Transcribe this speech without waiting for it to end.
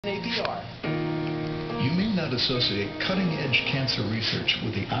APR. You may not associate cutting-edge cancer research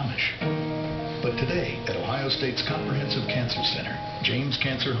with the Amish, but today at Ohio State's Comprehensive Cancer Center, James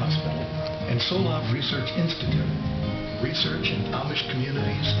Cancer Hospital, and Solov Research Institute, research in Amish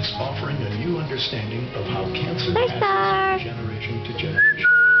communities is offering a new understanding of how cancer passes from generation to generation,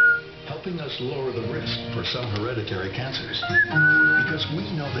 helping us lower the risk for some hereditary cancers. Because we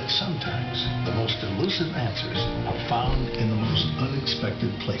know that sometimes the most elusive answers are found in the most unexpected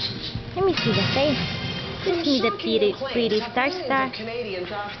places. Let me see the face. Just me the pretty star.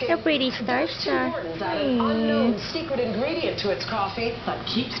 The pretty star. Unknown secret ingredient to its coffee that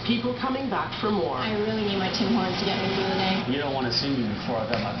keeps people coming back for more. I really need my Tim Hortons to get me through the day. You don't want to see me before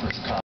I've got my first cup.